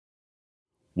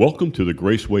Welcome to the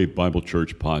Graceway Bible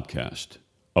Church podcast,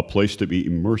 a place to be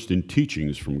immersed in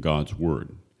teachings from God's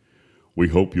Word. We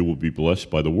hope you will be blessed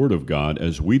by the Word of God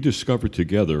as we discover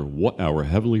together what our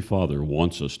Heavenly Father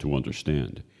wants us to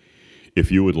understand. If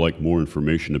you would like more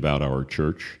information about our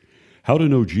church, how to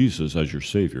know Jesus as your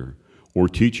Savior, or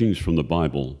teachings from the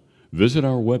Bible, visit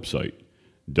our website,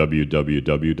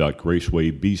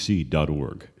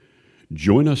 www.gracewaybc.org.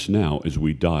 Join us now as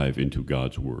we dive into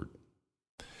God's Word.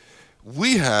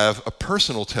 We have a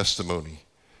personal testimony,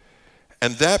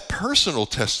 and that personal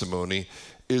testimony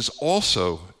is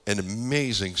also an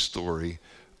amazing story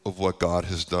of what God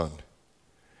has done.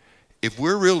 If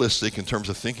we're realistic in terms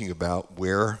of thinking about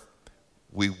where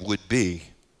we would be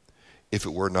if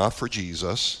it were not for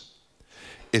Jesus,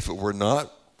 if it were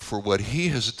not for what He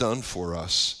has done for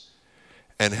us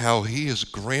and how He has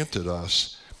granted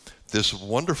us this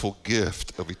wonderful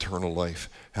gift of eternal life,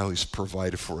 how He's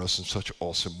provided for us in such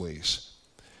awesome ways.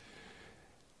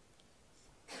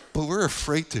 But we're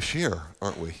afraid to share,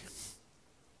 aren't we?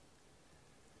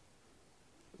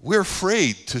 We're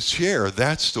afraid to share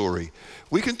that story.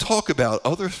 We can talk about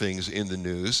other things in the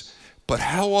news, but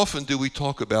how often do we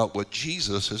talk about what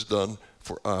Jesus has done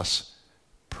for us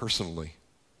personally?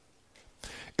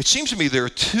 It seems to me there are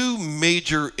two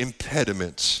major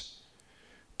impediments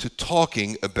to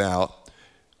talking about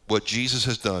what Jesus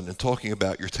has done and talking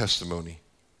about your testimony.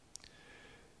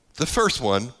 The first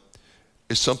one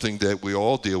is something that we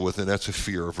all deal with, and that's a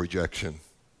fear of rejection.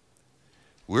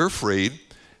 We're afraid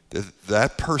that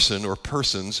that person or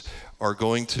persons are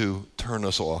going to turn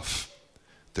us off.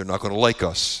 They're not going to like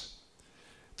us.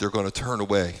 They're going to turn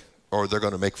away, or they're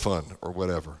going to make fun, or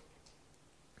whatever.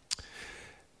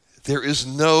 There is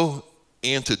no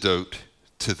antidote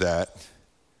to that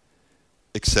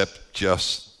except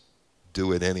just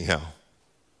do it anyhow.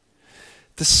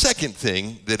 The second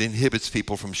thing that inhibits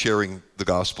people from sharing the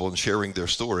gospel and sharing their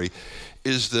story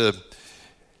is the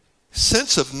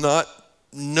sense of not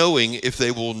knowing if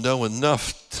they will know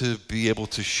enough to be able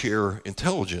to share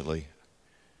intelligently.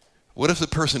 What if the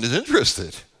person is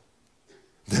interested?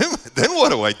 Then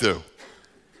what do I do?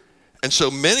 And so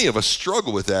many of us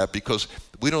struggle with that because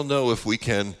we don't know if we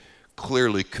can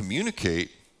clearly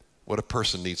communicate what a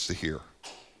person needs to hear.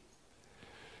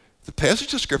 The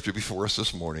passage of Scripture before us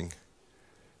this morning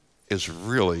is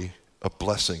really a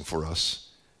blessing for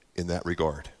us in that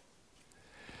regard.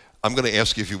 I'm going to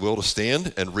ask you, if you will, to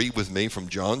stand and read with me from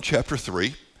John chapter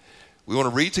 3. We want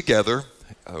to read together,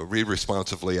 read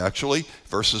responsively actually,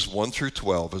 verses 1 through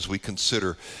 12 as we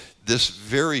consider this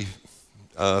very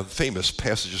famous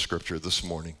passage of Scripture this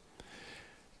morning.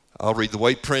 I'll read the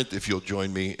white print if you'll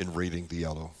join me in reading the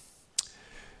yellow.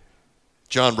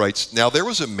 John writes, "Now there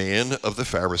was a man of the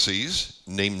Pharisees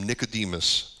named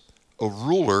Nicodemus, a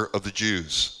ruler of the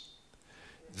Jews.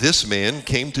 This man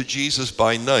came to Jesus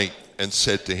by night and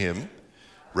said to him,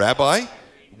 'Rabbi,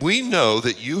 we know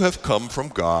that you have come from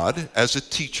God as a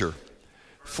teacher,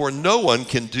 for no one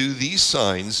can do these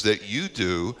signs that you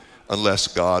do unless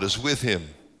God is with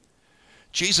him.'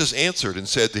 Jesus answered and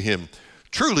said to him,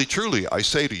 'Truly, truly, I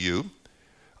say to you,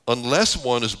 unless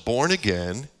one is born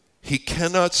again, he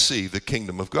cannot see the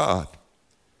kingdom of God.'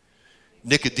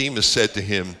 Nicodemus said to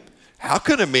him, 'How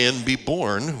can a man be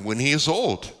born when he is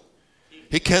old?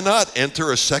 He cannot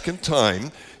enter a second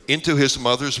time into his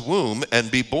mother's womb and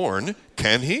be born,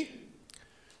 can he?'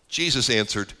 Jesus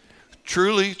answered,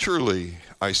 'Truly, truly,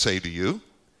 I say to you,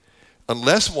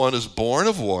 unless one is born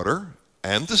of water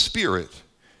and the Spirit,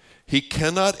 he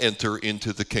cannot enter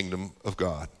into the kingdom of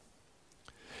God.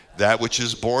 That which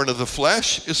is born of the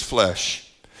flesh is flesh,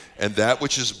 and that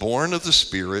which is born of the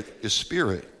Spirit is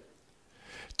spirit.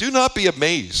 Do not be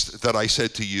amazed that I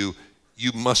said to you,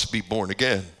 you must be born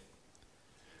again.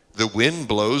 The wind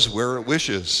blows where it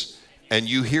wishes, and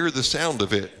you hear the sound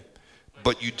of it,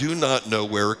 but you do not know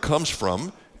where it comes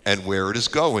from and where it is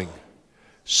going.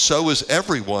 So is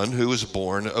everyone who is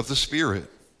born of the Spirit.'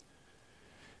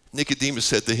 Nicodemus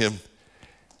said to him,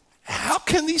 'How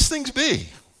can these things be?'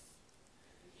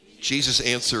 Jesus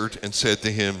answered and said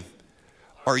to him,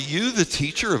 'Are you the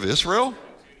teacher of Israel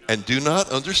and do not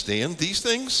understand these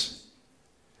things?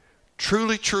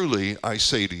 Truly, truly, I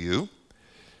say to you,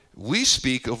 we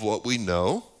speak of what we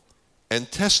know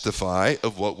and testify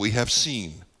of what we have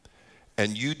seen,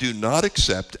 and you do not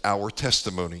accept our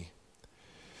testimony.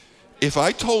 If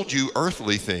I told you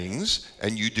earthly things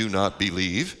and you do not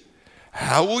believe,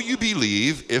 how will you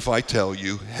believe if I tell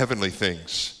you heavenly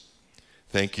things?'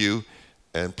 Thank you,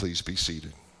 and please be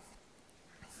seated.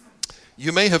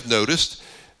 You may have noticed,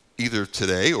 either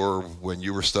today or when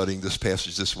you were studying this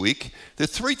passage this week,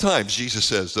 that 3 times Jesus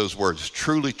says those words,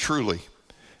 truly, truly,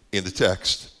 in the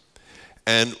text.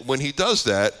 And when he does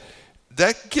that,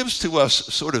 that gives to us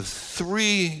sort of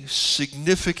three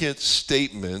significant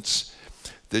statements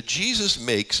that Jesus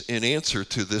makes in answer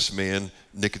to this man,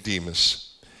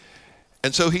 Nicodemus.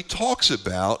 And so he talks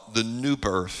about the new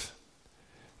birth.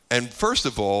 And first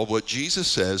of all, what Jesus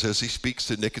says as he speaks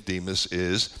to Nicodemus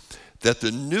is that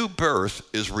the new birth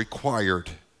is required.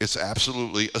 It's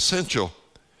absolutely essential.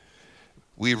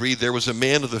 We read, there was a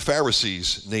man of the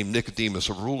Pharisees named Nicodemus,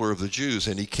 a ruler of the Jews,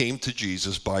 and he came to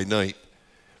Jesus by night.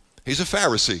 He's a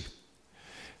Pharisee.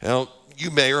 Now, you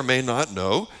may or may not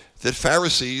know that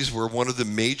Pharisees were one of the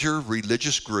major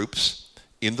religious groups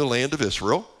in the land of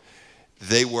Israel.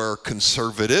 They were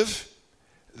conservative.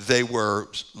 They were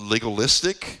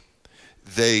legalistic.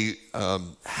 They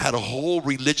had a whole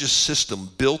religious system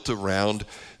built around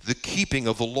the keeping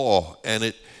of the law, and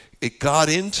it got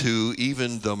into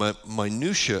even the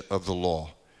minutia of the law.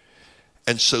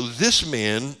 And so this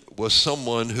man was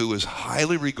someone who was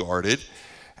highly regarded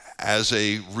as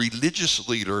a religious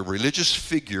leader, a religious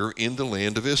figure in the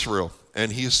land of Israel.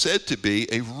 And he is said to be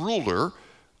a ruler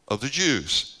of the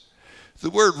Jews. The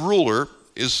word ruler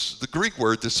is the Greek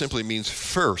word that simply means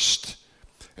first.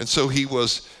 And so he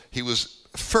was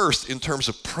first in terms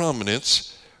of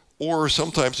prominence, or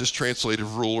sometimes it's translated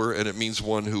ruler, and it means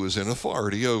one who is in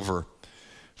authority over.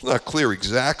 It's not clear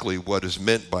exactly what is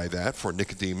meant by that for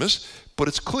Nicodemus, but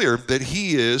it's clear that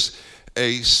he is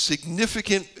a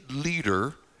significant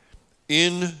leader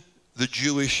in the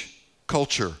Jewish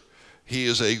culture. He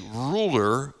is a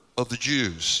ruler of the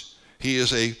Jews. He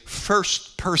is a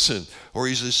first person, or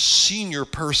he's a senior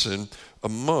person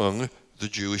among the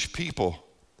Jewish people.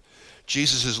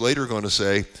 Jesus is later going to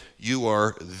say, you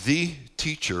are the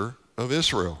teacher of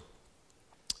Israel.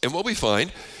 And what we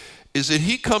find is that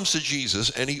he comes to Jesus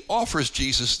and he offers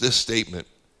Jesus this statement.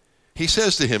 He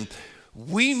says to him,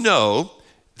 we know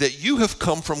that you have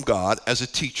come from God as a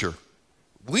teacher.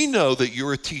 We know that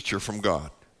you're a teacher from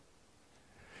God.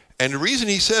 And the reason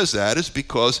he says that is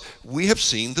because we have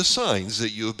seen the signs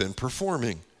that you have been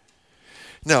performing.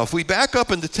 Now, if we back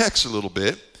up in the text a little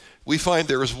bit, we find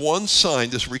there is one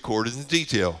sign that's recorded in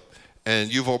detail.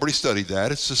 And you've already studied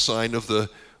that. It's the sign of the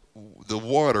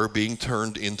water being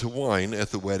turned into wine at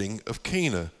the wedding of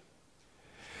Cana.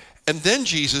 And then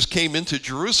Jesus came into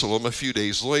Jerusalem a few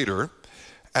days later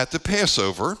at the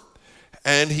Passover,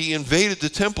 and he invaded the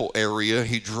temple area.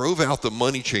 He drove out the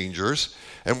money changers.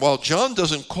 And while John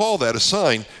doesn't call that a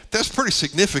sign, that's pretty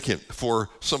significant for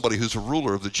somebody who's a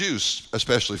ruler of the Jews,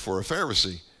 especially for a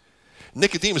Pharisee.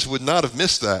 Nicodemus would not have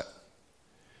missed that.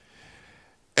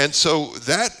 And so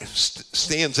that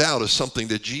stands out as something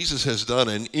that Jesus has done,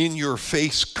 an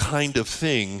in-your-face kind of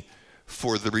thing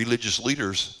for the religious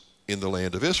leaders in the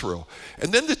land of Israel.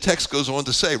 And then the text goes on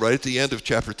to say, right at the end of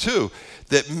chapter 2,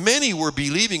 that many were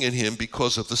believing in him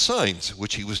because of the signs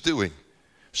which he was doing.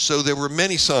 So there were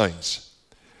many signs.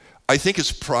 I think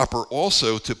it's proper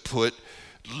also to put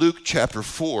Luke chapter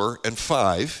 4 and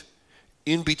 5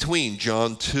 in between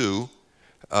John 2,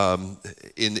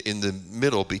 in the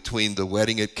middle between the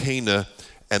wedding at Cana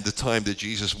and the time that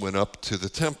Jesus went up to the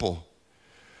temple.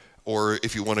 Or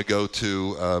if you want to go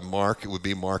to Mark, it would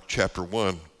be Mark chapter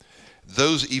 1.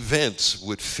 Those events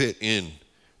would fit in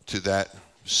to that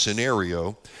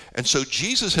scenario. And so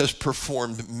Jesus has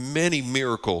performed many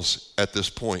miracles at this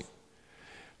point.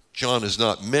 John has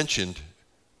not mentioned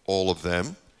all of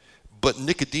them, but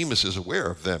Nicodemus is aware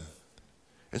of them.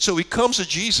 And so he comes to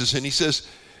Jesus and he says,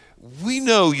 we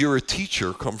know you're a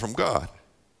teacher come from God.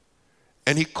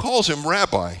 And he calls him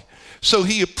rabbi. So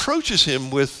he approaches him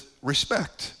with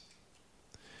respect.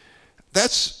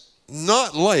 That's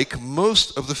not like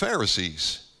most of the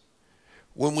Pharisees.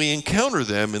 When we encounter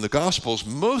them in the Gospels,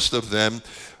 most of them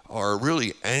are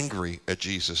really angry at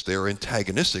Jesus. They're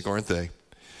antagonistic, aren't they?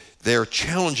 They're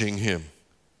challenging him.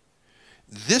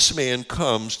 This man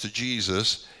comes to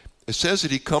Jesus. It says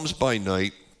that he comes by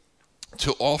night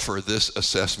to offer this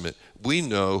assessment. We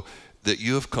know that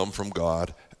you have come from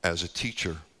God as a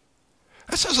teacher.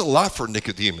 That says a lot for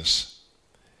Nicodemus.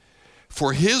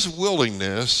 For his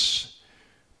willingness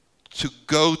to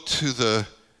go to the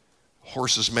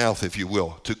horse's mouth, if you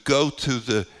will, to go to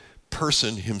the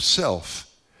person himself,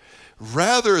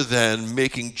 rather than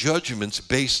making judgments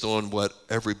based on what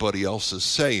everybody else is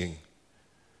saying,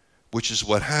 which is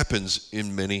what happens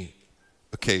in many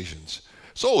occasions.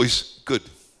 It's always good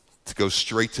to go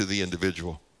straight to the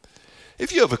individual.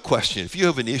 If you have a question, if you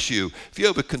have an issue, if you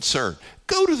have a concern,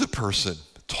 go to the person.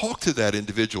 Talk to that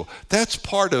individual. That's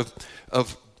part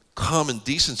of common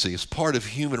decency. It's part of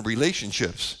human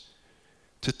relationships.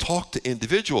 to talk to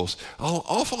individuals. An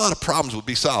awful lot of problems would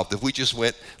be solved if we just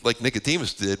went like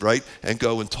Nicodemus did, right, and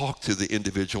go and talk to the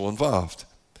individual involved.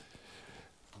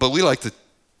 But we like to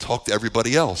talk to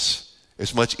everybody else.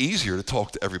 It's much easier to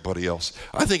talk to everybody else.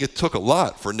 I think it took a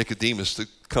lot for Nicodemus to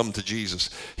come to Jesus.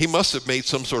 He must have made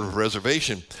some sort of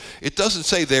reservation. It doesn't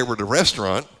say they were at a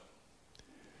restaurant,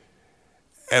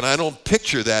 and I don't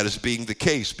picture that as being the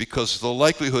case because the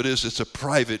likelihood is it's a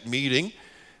private meeting,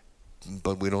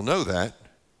 but we don't know that.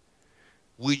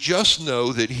 We just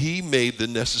know that he made the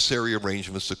necessary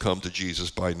arrangements to come to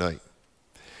Jesus by night.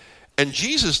 And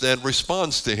Jesus then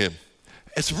responds to him.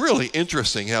 It's really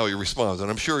interesting how he responds,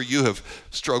 and I'm sure you have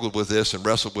struggled with this and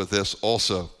wrestled with this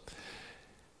also.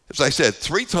 As I said,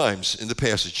 3 times in the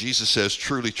passage, Jesus says,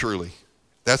 truly, truly.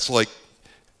 That's like,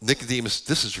 Nicodemus,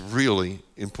 this is really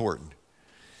important.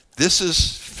 This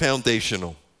is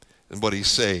foundational in what he's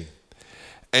saying.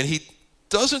 And he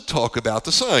doesn't talk about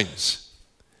the signs.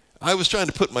 I was trying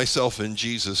to put myself in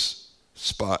Jesus'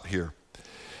 spot here.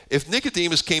 If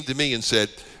Nicodemus came to me and said,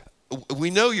 we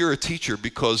know you're a teacher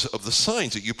because of the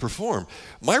signs that you perform,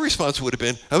 my response would have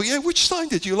been, oh yeah, which sign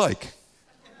did you like?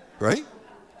 Right?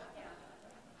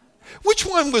 Which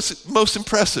one was most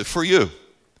impressive for you?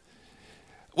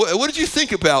 What did you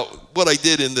think about what I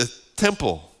did in the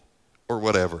temple or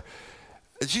whatever?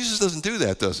 Jesus doesn't do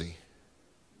that, does he?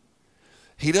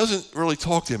 He doesn't really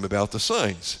talk to him about the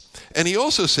signs. And he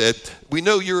also said, we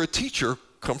know you're a teacher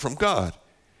come from God.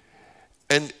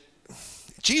 And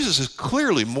Jesus is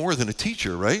clearly more than a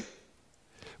teacher, right?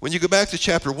 When you go back to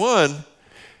chapter 1,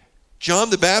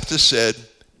 John the Baptist said,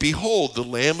 behold, the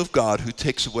Lamb of God who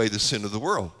takes away the sin of the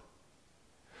world.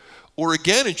 Or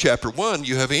again in chapter 1,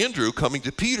 you have Andrew coming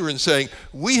to Peter and saying,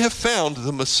 we have found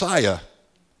the Messiah.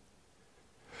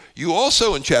 You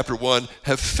also in chapter 1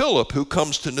 have Philip who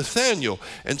comes to Nathanael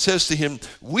and says to him,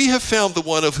 we have found the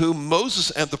one of whom Moses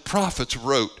and the prophets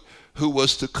wrote, who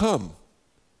was to come.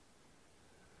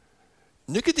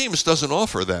 Nicodemus doesn't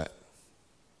offer that.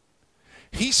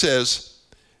 He says,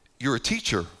 you're a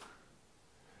teacher.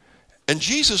 And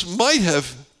Jesus might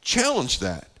have challenged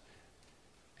that.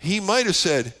 He might have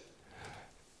said,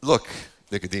 look,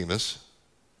 Nicodemus,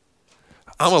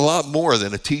 I'm a lot more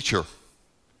than a teacher.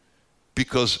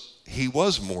 Because he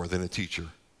was more than a teacher.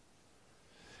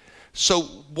 So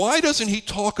why doesn't he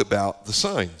talk about the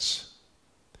signs?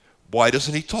 Why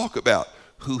doesn't he talk about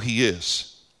who he is?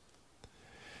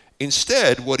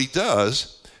 Instead, what he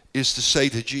does is to say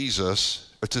to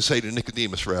Jesus, or to say to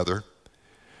Nicodemus rather,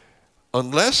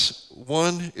 unless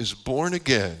one is born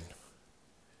again,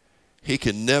 he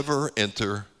can never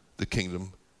enter the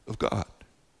kingdom of God.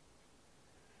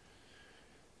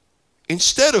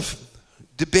 Instead of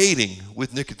debating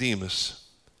with Nicodemus,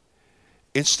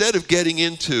 instead of getting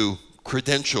into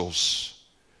credentials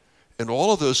and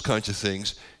all of those kinds of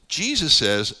things, Jesus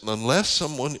says, unless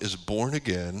someone is born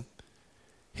again,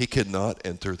 he cannot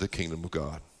enter the kingdom of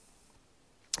God.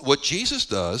 What Jesus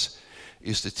does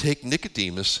is to take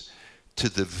Nicodemus to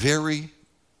the very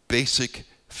basic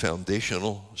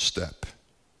foundational step.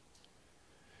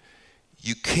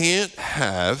 You can't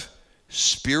have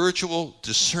spiritual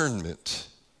discernment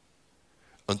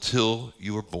until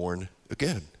you are born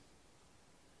again.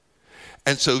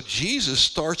 And so Jesus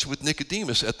starts with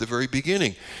Nicodemus at the very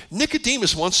beginning.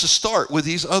 Nicodemus wants to start with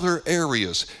these other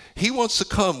areas. He wants to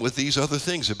come with these other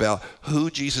things about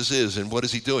who Jesus is and what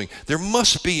is he doing. There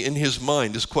must be in his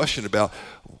mind this question about,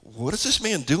 what is this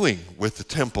man doing with the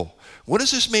temple? What is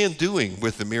this man doing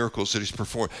with the miracles that he's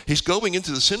performed? He's going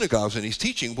into the synagogues and he's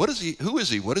teaching. Who is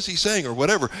he? What is he saying or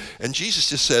whatever? And Jesus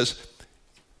just says,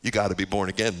 you got to be born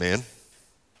again, man.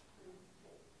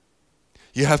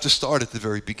 You have to start at the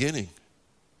very beginning.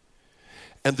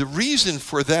 And the reason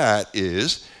for that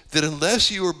is that unless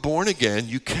you are born again,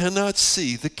 you cannot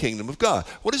see the kingdom of God.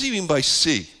 What does he mean by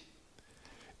see?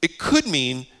 It could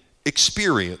mean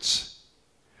experience.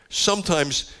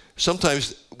 Sometimes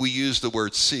we use the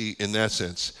word see in that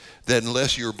sense, that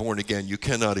unless you're born again, you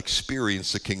cannot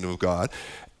experience the kingdom of God.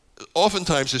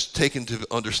 Oftentimes it's taken to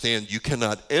understand you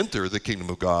cannot enter the kingdom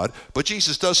of God, but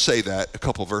Jesus does say that a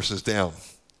couple verses down.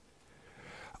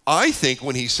 I think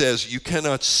when he says you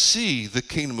cannot see the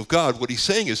kingdom of God, what he's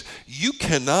saying is you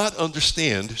cannot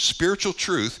understand spiritual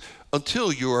truth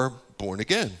until you are born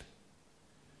again.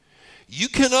 You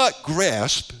cannot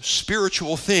grasp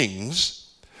spiritual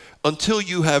things until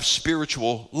you have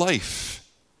spiritual life.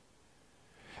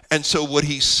 And so what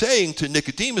he's saying to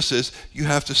Nicodemus is you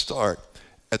have to start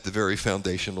at the very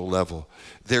foundational level.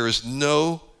 There is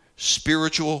no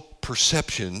spiritual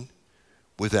perception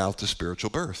without the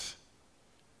spiritual birth.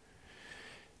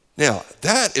 Now,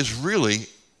 that is really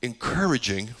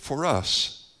encouraging for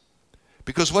us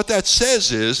Because what that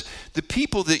says is the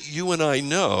people that you and I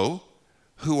know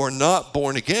who are not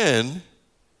born again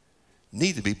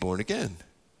need to be born again.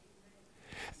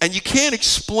 And you can't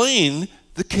explain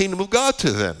the kingdom of God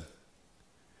to them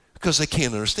because they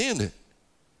can't understand it.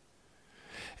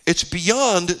 It's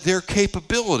beyond their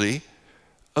capability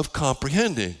of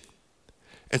comprehending.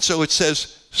 And so it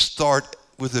says, start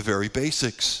with the very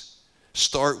basics.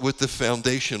 Start with the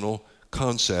foundational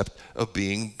concept of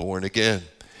being born again.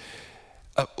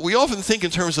 We often think in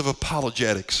terms of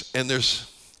apologetics, and there's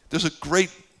a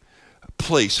great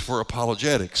place for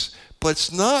apologetics, but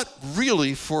it's not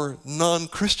really for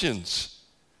non-Christians.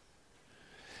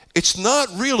 It's not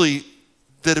really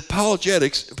that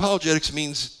apologetics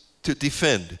means to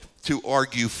defend, to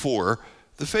argue for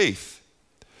the faith.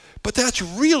 But that's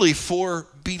really for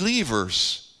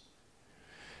believers.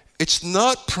 It's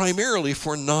not primarily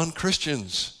for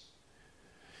non-Christians.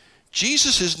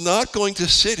 Jesus is not going to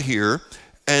sit here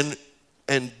and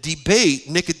debate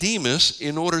Nicodemus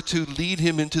in order to lead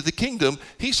him into the kingdom.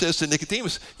 He says to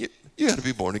Nicodemus, you got to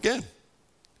be born again.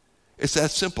 It's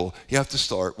that simple. You have to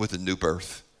start with a new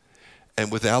birth.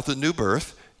 And without the new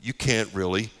birth, you can't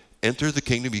really enter the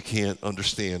kingdom. You can't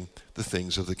understand the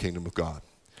things of the kingdom of God.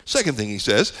 Second thing he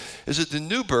says is that the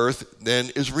new birth then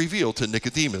is revealed to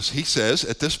Nicodemus. He says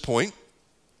at this point,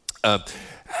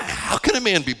 how can a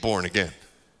man be born again?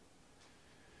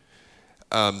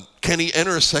 Can he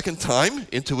enter a second time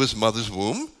into his mother's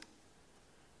womb?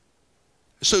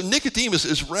 So Nicodemus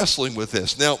is wrestling with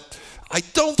this. Now, I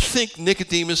don't think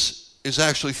Nicodemus is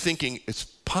actually thinking it's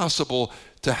possible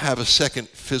to have a second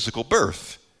physical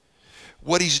birth.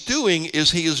 What he's doing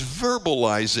is he is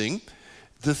verbalizing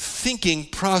the thinking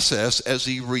process as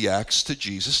he reacts to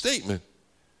Jesus' statement.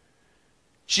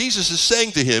 Jesus is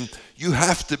saying to him, you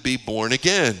have to be born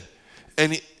again.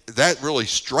 And that really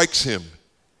strikes him.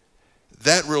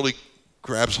 That really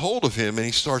grabs hold of him, and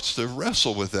he starts to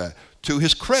wrestle with that. To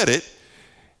his credit,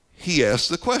 he asks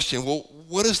the question, well,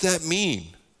 what does that mean?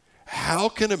 How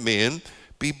can a man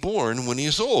be born when he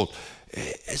is old?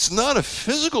 It's not a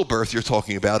physical birth you're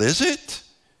talking about, is it?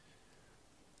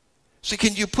 See,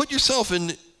 can you put yourself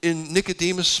in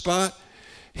Nicodemus' spot?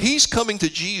 He's coming to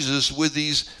Jesus with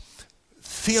these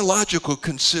theological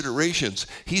considerations.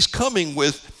 He's coming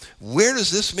with, where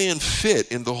does this man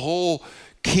fit in the whole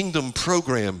kingdom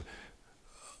program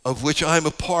of which I'm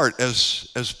a part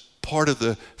as part of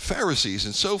the Pharisees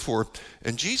and so forth?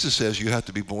 And Jesus says you have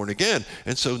to be born again.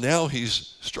 And so now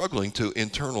he's struggling to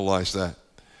internalize that.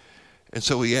 And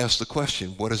so he asks the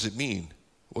question, what does it mean?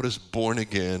 What does born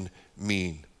again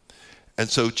mean? And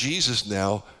so Jesus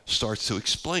now starts to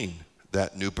explain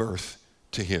that new birth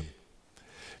to him.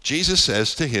 Jesus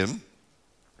says to him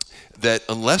that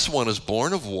unless one is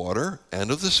born of water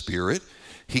and of the Spirit,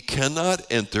 he cannot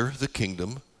enter the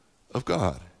kingdom of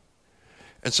God.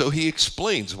 And so he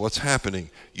explains what's happening.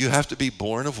 You have to be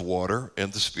born of water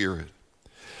and the Spirit.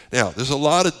 Now, there's a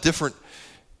lot of different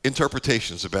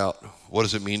interpretations about what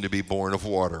does it mean to be born of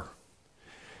water.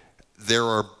 There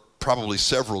are probably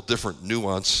several different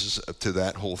nuances to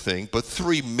that whole thing, but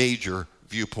three major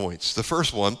viewpoints. The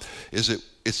first one is that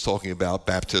it's talking about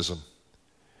baptism.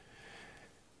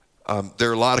 There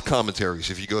are a lot of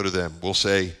commentaries, if you go to them, will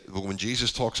say when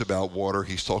Jesus talks about water,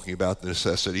 he's talking about the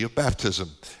necessity of baptism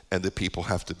and that people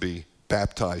have to be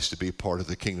baptized to be a part of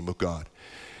the kingdom of God.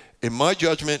 In my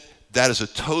judgment, that is a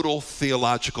total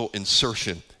theological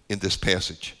insertion in this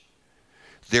passage.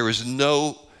 There is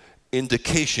no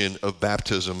indication of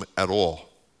baptism at all.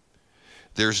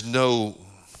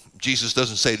 Jesus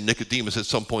doesn't say to Nicodemus at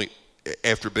some point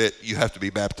after a bit, you have to be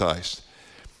baptized.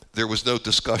 There was no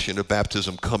discussion of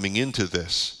baptism coming into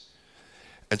this.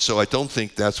 And so I don't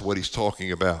think that's what he's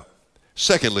talking about.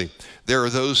 Secondly, there are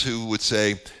those who would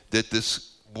say that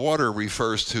this water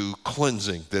refers to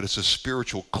cleansing, that it's a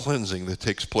spiritual cleansing that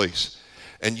takes place.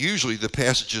 And usually the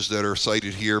passages that are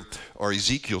cited here are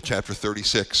Ezekiel chapter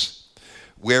 36,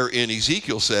 wherein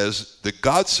Ezekiel says that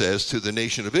God says to the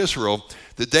nation of Israel,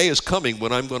 the day is coming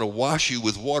when I'm going to wash you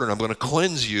with water and I'm going to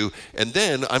cleanse you, and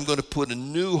then I'm going to put a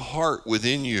new heart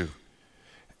within you.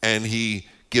 And he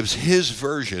gives his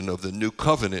version of the new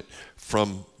covenant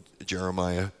from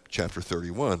Jeremiah chapter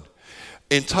 31.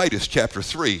 In Titus chapter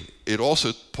 3,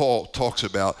 Paul talks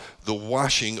about the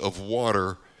washing of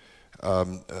water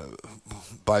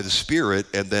by the Spirit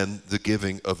and then the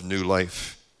giving of new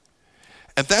life.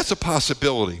 And that's a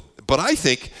possibility. But I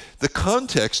think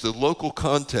the local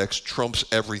context trumps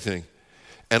everything.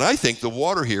 And I think the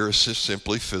water here is just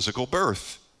simply physical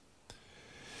birth.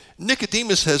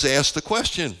 Nicodemus has asked the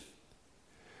question,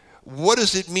 what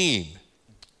does it mean?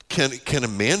 Can a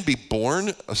man be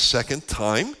born a second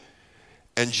time?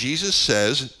 And Jesus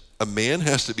says a man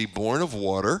has to be born of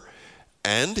water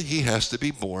and he has to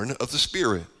be born of the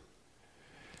Spirit.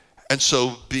 And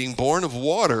so being born of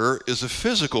water is a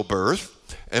physical birth,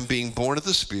 and being born of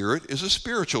the Spirit is a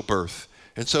spiritual birth.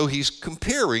 And so he's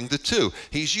comparing the two.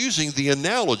 He's using the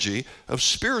analogy of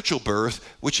spiritual birth,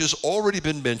 which has already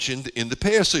been mentioned in the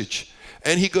passage.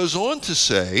 And he goes on to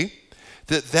say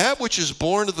that that which is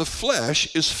born of the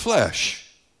flesh is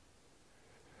flesh.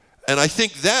 And I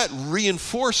think that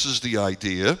reinforces the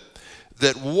idea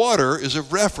that water is a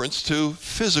reference to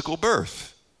physical birth.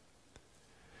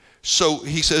 So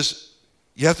he says,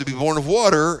 you have to be born of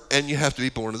water and you have to be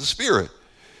born of the Spirit.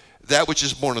 That which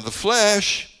is born of the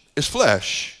flesh is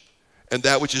flesh, and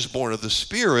that which is born of the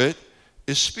Spirit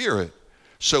is spirit.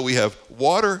 So we have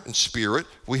water and spirit,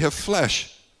 we have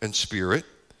flesh and spirit.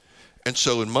 And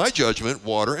so in my judgment,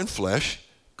 water and flesh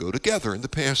go together in the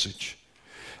passage.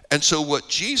 And so what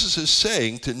Jesus is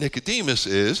saying to Nicodemus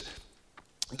is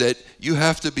that you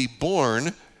have to be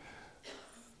born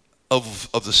of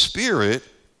the Spirit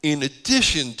in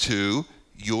addition to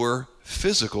your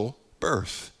physical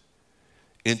birth,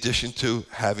 in addition to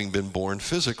having been born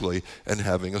physically and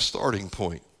having a starting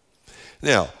point.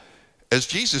 Now, as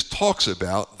Jesus talks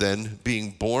about then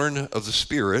being born of the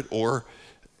Spirit, or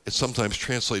it's sometimes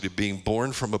translated being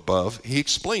born from above, he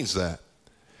explains that.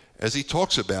 As he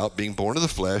talks about being born of the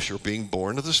flesh or being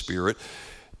born of the Spirit,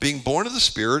 being born of the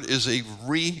Spirit is a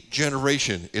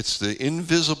regeneration. It's the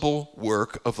invisible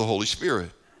work of the Holy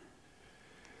Spirit.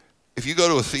 If you go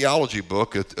to a theology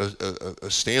book,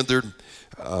 a standard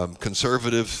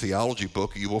conservative theology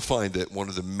book, you will find that one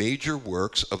of the major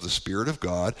works of the Spirit of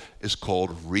God is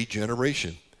called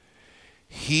regeneration.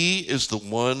 He is the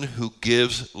one who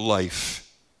gives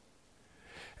life.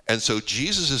 And so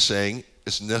Jesus is saying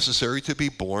it's necessary to be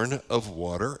born of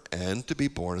water and to be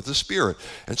born of the Spirit.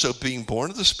 And so being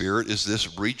born of the Spirit is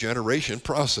this regeneration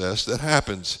process that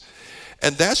happens.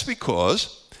 And that's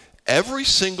because every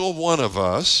single one of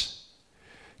us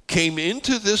came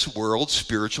into this world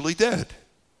spiritually dead.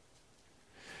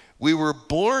 We were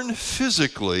born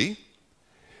physically,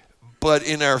 but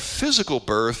in our physical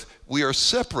birth, we are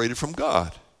separated from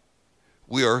God.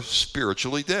 We are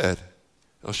spiritually dead.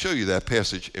 I'll show you that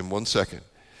passage in 1 second.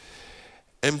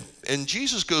 And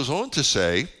Jesus goes on to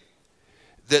say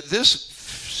that this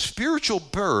spiritual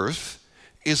birth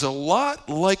is a lot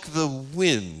like the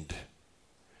wind.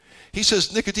 He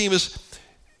says, Nicodemus,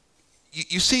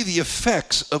 you see the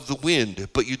effects of the wind,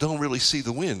 but you don't really see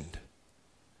the wind.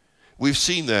 We've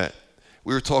seen that.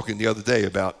 We were talking the other day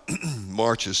about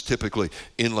March is typically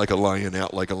in like a lion,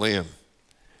 out like a lamb.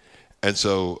 And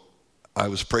so I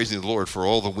was praising the Lord for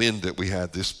all the wind that we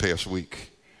had this past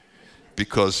week,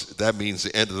 because that means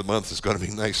the end of the month is going to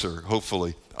be nicer,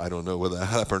 hopefully. I don't know whether that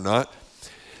happened or not.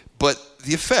 But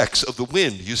the effects of the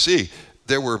wind, you see,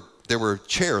 there were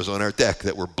chairs on our deck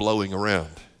that were blowing around.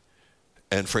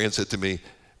 And Fran said to me,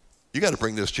 you got to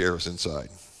bring those chairs inside.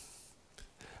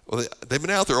 Well, they've been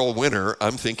out there all winter.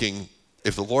 I'm thinking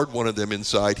if the Lord wanted them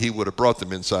inside, he would have brought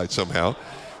them inside somehow.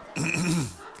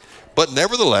 But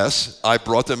nevertheless, I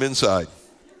brought them inside.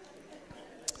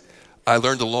 I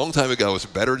learned a long time ago it's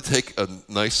better to take a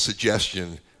nice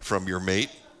suggestion from your mate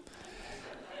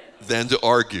than to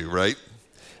argue, right?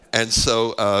 And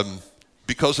so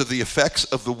because of the effects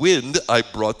of the wind, I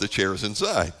brought the chairs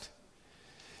inside.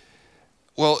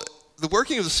 Well, the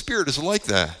working of the Spirit is like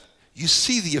that. You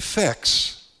see the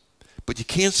effects, but you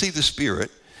can't see the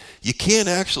Spirit. You can't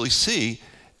actually see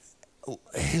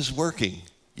his working.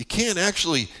 You can't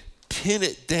actually pin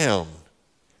it down.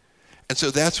 And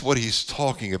so that's what he's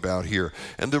talking about here.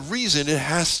 And the reason it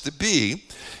has to be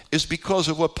is because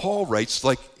of what Paul writes,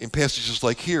 like in passages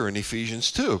like here in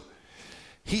Ephesians 2.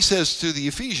 He says to the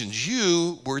Ephesians,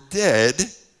 you were dead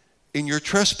in your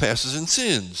trespasses and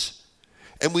sins.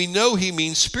 And we know he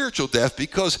means spiritual death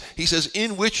because he says,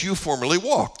 in which you formerly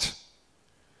walked.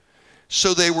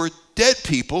 So they were dead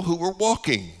people who were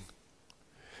walking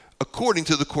according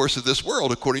to the course of this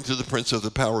world, according to the prince of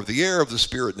the power of the air, of the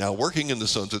spirit now working in the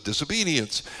sons of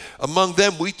disobedience. Among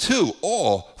them we too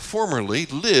all formerly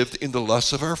lived in the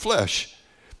lusts of our flesh,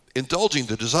 indulging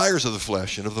the desires of the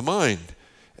flesh and of the mind,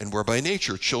 and were by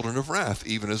nature children of wrath,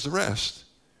 even as the rest.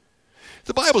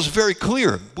 The Bible is very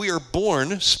clear. We are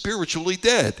born spiritually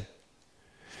dead.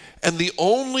 And the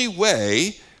only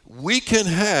way we can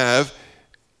have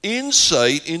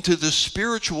insight into the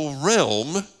spiritual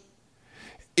realm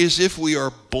is if we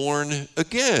are born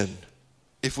again,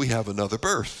 if we have another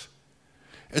birth.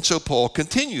 And so Paul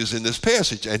continues in this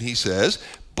passage, and he says,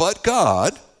 but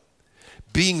God,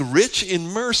 being rich in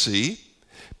mercy,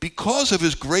 because of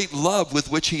his great love with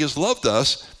which he has loved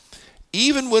us,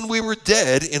 even when we were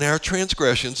dead in our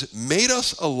transgressions, made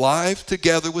us alive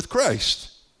together with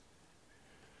Christ.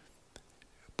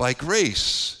 By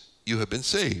grace you have been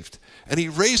saved. And he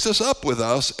raised us up with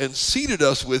us and seated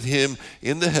us with him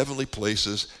in the heavenly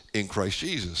places in Christ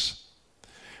Jesus.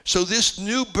 So this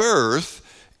new birth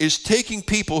is taking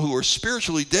people who are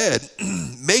spiritually dead,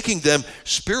 making them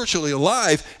spiritually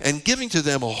alive, and giving to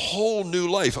them a whole new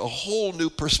life, a whole new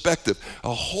perspective,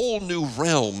 a whole new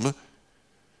realm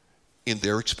in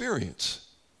their experience.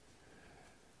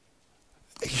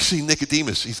 You see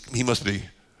Nicodemus, he must be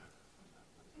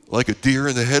like a deer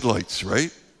in the headlights,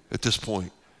 right? At this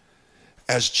point.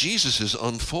 As Jesus is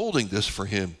unfolding this for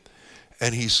him,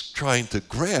 and he's trying to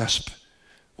grasp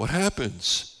what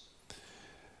happens.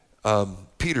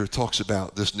 Peter talks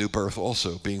about this new birth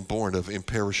also, being born of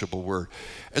imperishable word.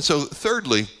 And so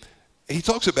thirdly, he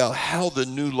talks about how the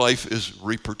new life is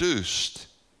reproduced.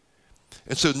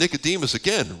 And so Nicodemus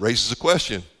again raises a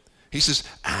question. He says,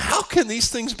 how can these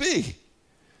things be?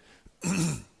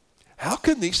 How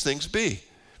can these things be?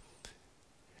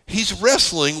 He's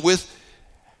wrestling with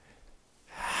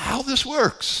how this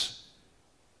works.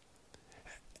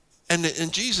 And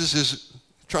Jesus is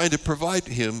trying to provide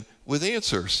him with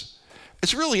answers.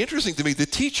 It's really interesting to me. The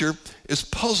teacher is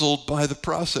puzzled by the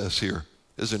process here,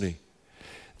 isn't he?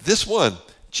 This one,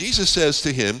 Jesus says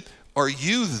to him, are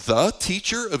you the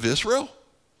teacher of Israel?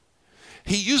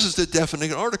 He uses the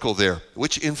definite article there,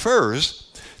 which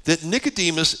infers that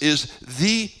Nicodemus is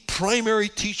the primary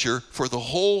teacher for the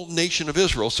whole nation of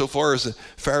Israel so far as the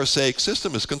Pharisaic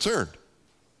system is concerned.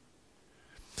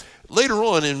 Later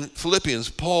on in Philippians,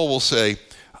 Paul will say,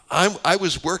 I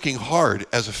was working hard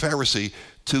as a Pharisee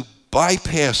to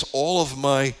bypass all of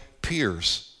my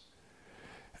peers.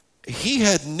 He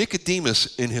had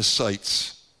Nicodemus in his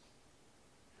sights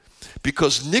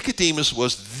because Nicodemus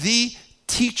was the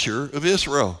teacher of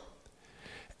Israel.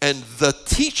 And the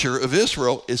teacher of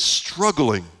Israel is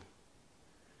struggling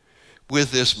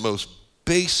with this most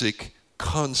basic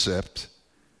concept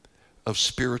of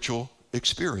spiritual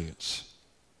experience.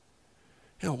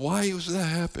 Now, why does that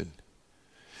happen?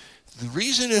 The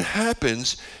reason it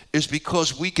happens is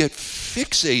because we get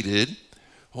fixated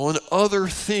on other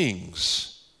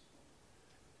things.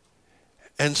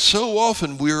 And so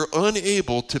often we're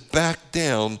unable to back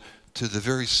down to the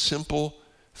very simple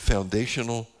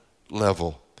foundational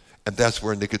level. And that's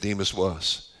where Nicodemus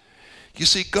was. You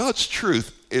see, God's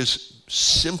truth is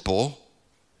simple,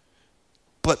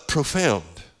 but profound.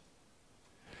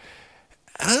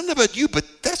 I don't know about you, but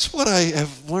that's what I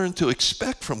have learned to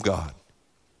expect from God.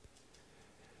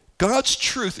 God's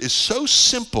truth is so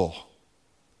simple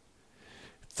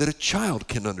that a child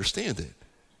can understand it.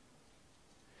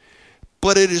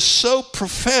 But it is so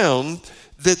profound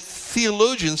that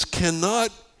theologians cannot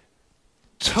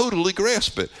totally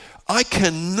grasp it. I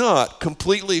cannot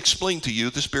completely explain to you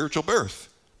the spiritual birth.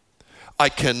 I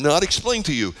cannot explain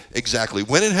to you exactly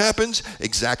when it happens,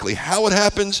 exactly how it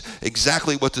happens,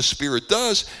 exactly what the Spirit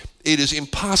does. It is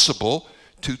impossible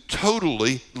to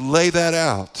totally lay that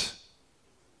out.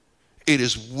 It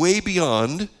is way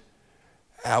beyond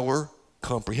our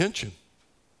comprehension.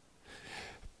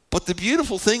 But the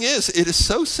beautiful thing is, it is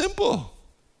so simple.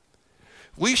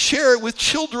 We share it with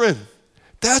children.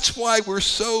 That's why we're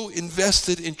so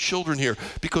invested in children here,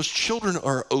 because children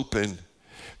are open.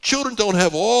 Children don't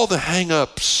have all the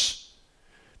hang-ups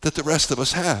that the rest of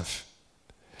us have.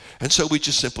 And so we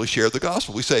just simply share the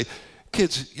gospel. We say,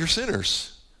 kids, you're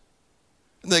sinners.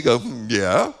 And they go,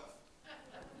 yeah.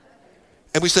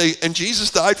 And we say, and Jesus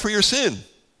died for your sin.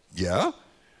 Yeah.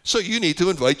 So you need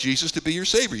to invite Jesus to be your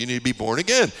Savior. You need to be born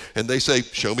again. And they say,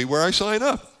 show me where I sign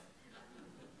up.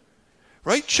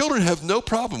 Right? Children have no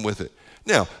problem with it.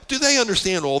 Now, do they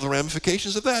understand all the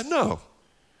ramifications of that? No.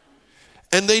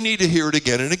 And they need to hear it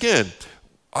again and again.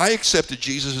 I accepted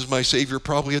Jesus as my Savior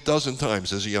probably 12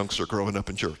 times as a youngster growing up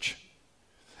in church.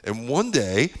 And one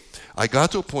day, I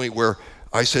got to a point where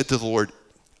I said to the Lord,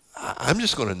 I'm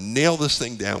just going to nail this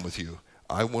thing down with you.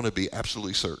 I want to be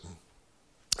absolutely certain.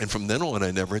 And from then on,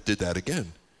 I never did that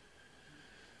again.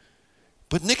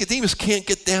 But Nicodemus can't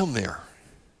get down there.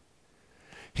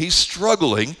 He's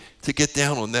struggling to get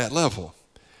down on that level.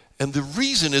 And the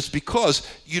reason is because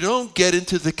you don't get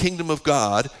into the kingdom of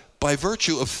God by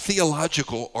virtue of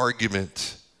theological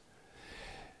argument.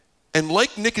 And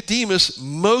like Nicodemus,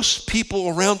 most people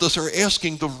around us are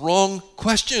asking the wrong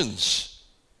questions.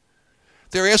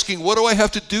 They're asking, what do I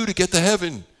have to do to get to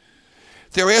heaven?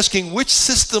 They're asking, which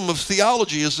system of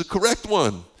theology is the correct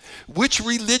one? Which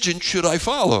religion should I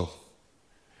follow?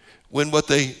 When what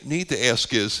they need to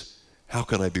ask is, how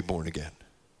can I be born again?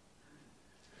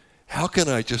 How can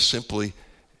I just simply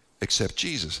except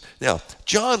Jesus. Now,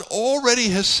 John already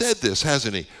has said this,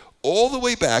 hasn't he? All the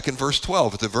way back in verse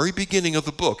 12, at the very beginning of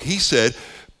the book, he said,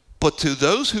 "But to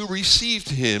those who received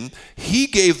him, he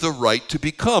gave the right to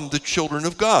become the children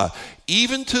of God,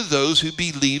 even to those who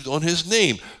believed on his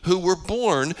name, who were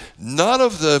born not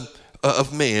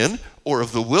of man, or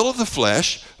of the will of the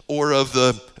flesh, or of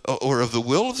the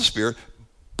will of the Spirit,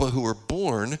 but who were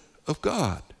born of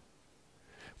God."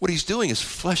 What he's doing is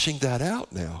fleshing that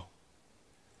out now.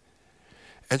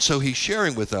 And so he's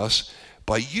sharing with us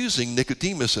by using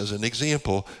Nicodemus as an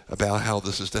example about how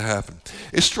this is to happen.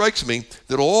 It strikes me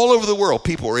that all over the world,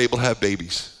 people are able to have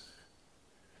babies.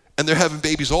 And they're having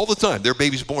babies all the time. There are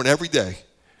babies born every day.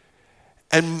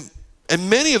 And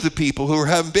many of the people who are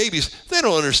having babies, they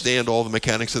don't understand all the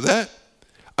mechanics of that.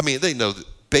 I mean, they know the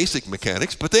basic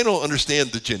mechanics, but they don't understand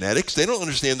the genetics. They don't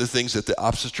understand the things that the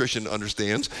obstetrician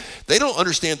understands. They don't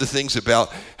understand the things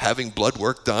about having blood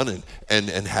work done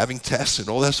and having tests and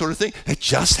all that sort of thing. They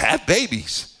just have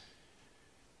babies.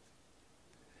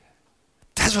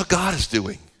 That's what God is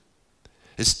doing.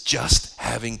 It's just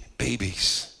having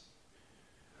babies.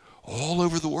 All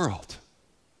over the world.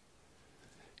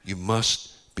 You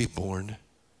must be born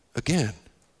again.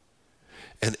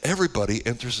 And everybody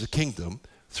enters the kingdom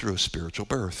through a spiritual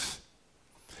birth.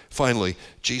 Finally,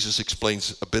 Jesus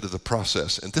explains a bit of the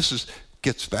process, and this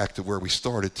gets back to where we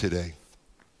started today.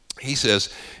 He says,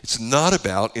 it's not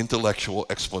about intellectual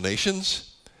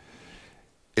explanations.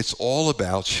 It's all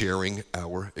about sharing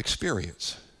our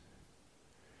experience.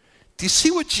 Do you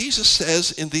see what Jesus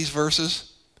says in these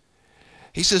verses?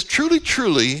 He says, truly,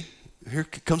 truly, here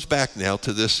it comes back now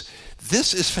to this.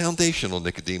 This is foundational,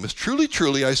 Nicodemus. Truly,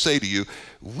 truly, I say to you,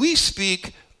 we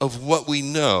speak of what we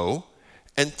know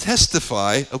and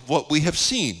testify of what we have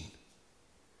seen.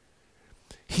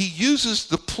 He uses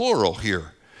the plural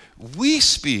here. We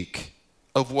speak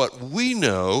of what we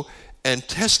know and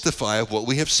testify of what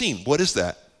we have seen. What is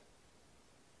that?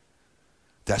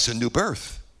 That's a new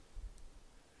birth.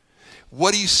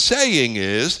 What he's saying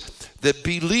is that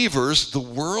believers the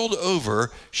world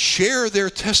over share their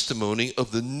testimony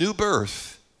of the new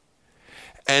birth.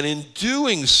 And in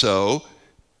doing so,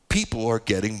 people are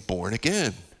getting born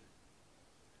again.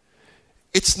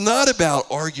 It's not about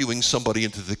arguing somebody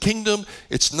into the kingdom.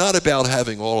 It's not about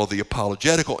having all of the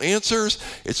apologetical answers.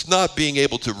 It's not being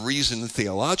able to reason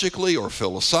theologically or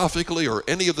philosophically or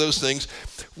any of those things.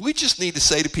 We just need to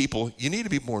say to people, you need to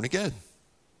be born again.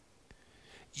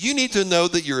 You need to know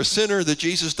that you're a sinner, that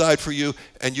Jesus died for you,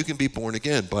 and you can be born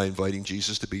again by inviting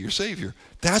Jesus to be your Savior.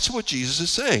 That's what Jesus is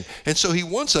saying. And so he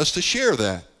wants us to share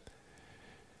that.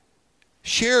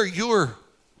 Share your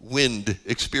wind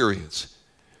experience.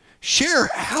 Share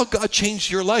how God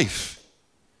changed your life.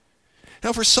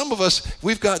 Now, for some of us,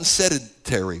 we've gotten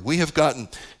sedentary. We have gotten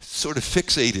sort of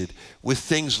fixated with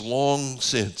things long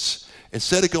since.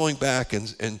 Instead of going back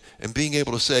and being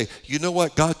able to say, you know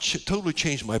what, God totally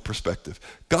changed my perspective.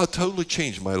 God totally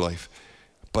changed my life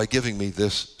by giving me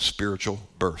this spiritual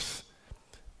birth,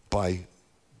 by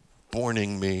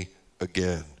borning me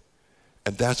again.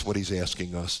 And that's what he's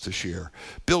asking us to share.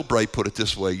 Bill Bright put it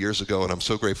this way years ago, and I'm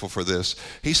so grateful for this.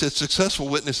 He said, successful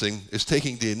witnessing is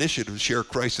taking the initiative to share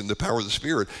Christ in the power of the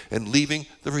Spirit and leaving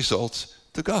the results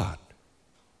to God.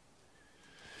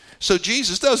 So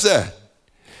Jesus does that.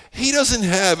 He doesn't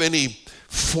have any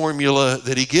formula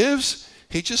that he gives.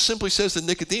 He just simply says to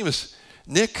Nicodemus,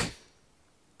 Nick,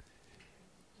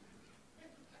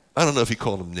 I don't know if he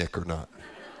called him Nick or not.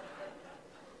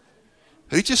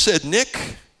 But he just said, Nick,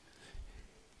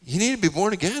 you need to be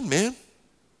born again, man.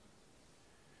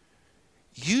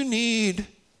 You need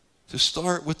to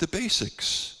start with the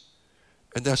basics.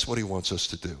 And that's what he wants us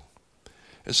to do.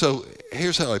 And so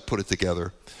here's how I put it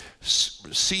together.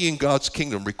 Seeing God's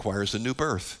kingdom requires a new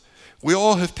birth. We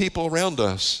all have people around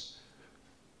us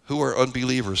who are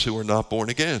unbelievers, who are not born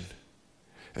again.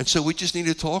 And so we just need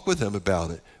to talk with them about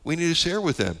it. We need to share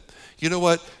with them. You know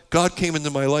what? God came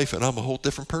into my life and I'm a whole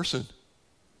different person.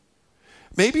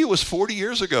 Maybe it was 40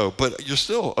 years ago, but you're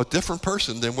still a different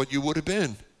person than what you would have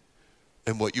been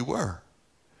and what you were.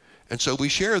 And so we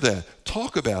share that.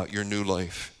 Talk about your new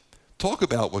life. Talk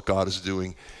about what God is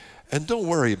doing. And don't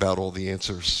worry about all the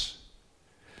answers.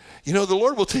 You know, the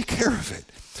Lord will take care of it.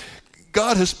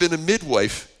 God has been a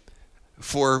midwife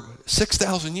for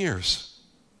 6,000 years.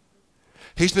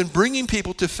 He's been bringing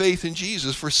people to faith in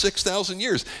Jesus for 6,000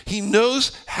 years. He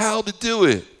knows how to do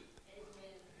it.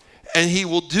 And he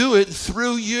will do it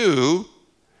through you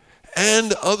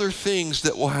and other things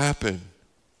that will happen.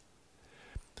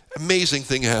 Amazing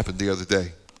thing happened the other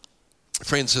day. A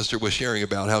friend's sister was sharing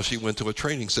about how she went to a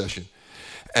training session.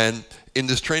 And in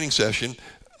this training session,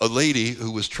 a lady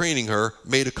who was training her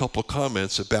made a couple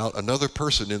comments about another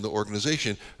person in the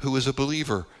organization who is a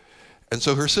believer. And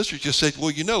so her sister just said,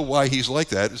 well, you know why he's like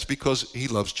that? It's because he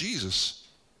loves Jesus.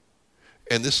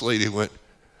 And this lady went,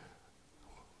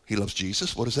 he loves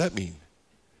Jesus? What does that mean?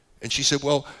 And she said,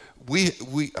 well,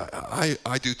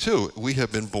 I do too. We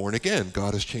have been born again.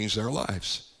 God has changed our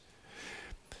lives.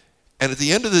 And at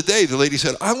the end of the day, the lady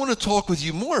said, I want to talk with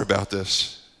you more about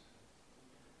this.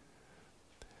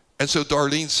 And so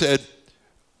Darlene said,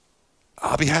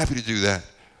 I'll be happy to do that.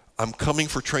 I'm coming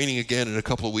for training again in a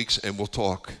couple of weeks and we'll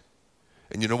talk.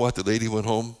 And you know what? The lady went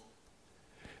home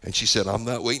and she said, I'm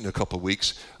not waiting a couple of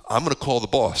weeks. I'm going to call the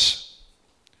boss.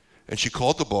 And she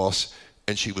called the boss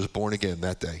and she was born again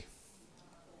that day.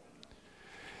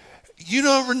 You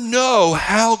never know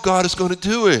how God is going to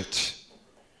do it.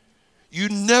 You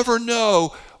never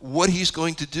know what he's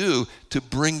going to do to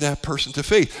bring that person to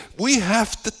faith. We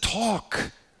have to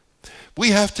talk. We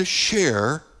have to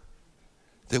share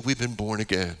that we've been born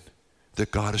again, that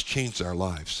God has changed our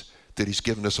lives, that he's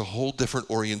given us a whole different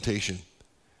orientation.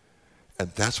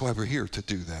 And that's why we're here, to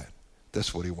do that.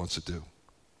 That's what he wants to do.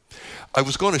 I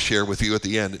was going to share with you at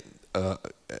the end,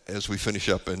 as we finish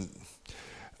up, and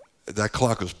that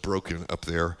clock was broken up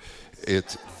there.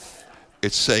 It's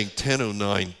saying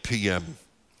 10:09 p.m.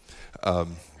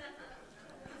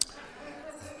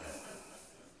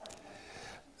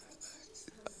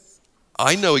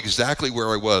 I know exactly where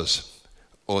I was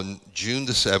on June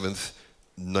the 7th,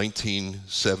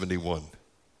 1971.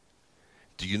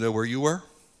 Do you know where you were?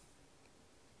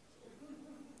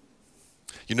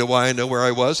 You know why I know where I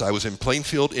was? I was in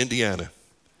Plainfield, Indiana,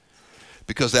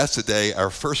 because that's the day our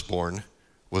firstborn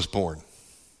was born.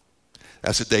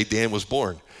 That's the day Dan was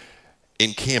born,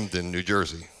 in Camden, New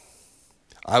Jersey.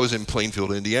 I was in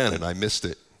Plainfield, Indiana, and I missed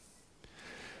it.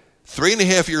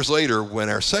 3.5 years later, when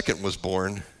our second was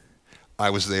born, I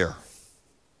was there.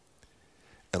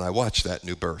 And I watched that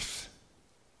new birth.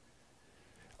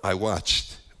 I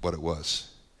watched what it was.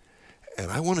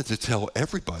 And I wanted to tell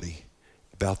everybody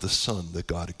about the son that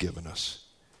God had given us.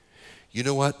 You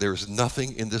know what? There's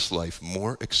nothing in this life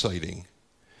more exciting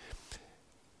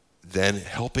than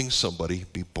helping somebody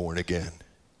be born again,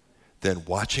 than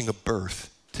watching a birth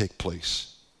take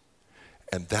place.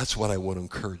 And that's what I want to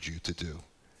encourage you to do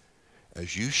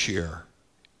as you share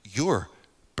your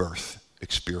birth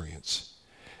experience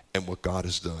and what God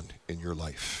has done in your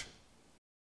life.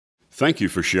 Thank you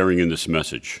for sharing in this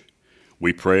message.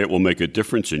 We pray it will make a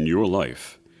difference in your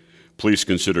life. Please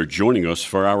consider joining us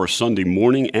for our Sunday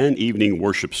morning and evening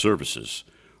worship services.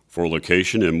 For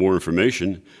location and more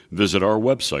information, visit our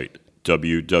website,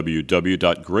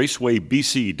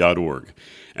 www.gracewaybc.org,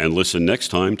 and listen next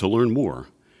time to learn more.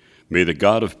 May the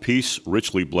God of peace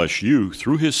richly bless you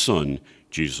through his Son,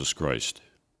 Jesus Christ.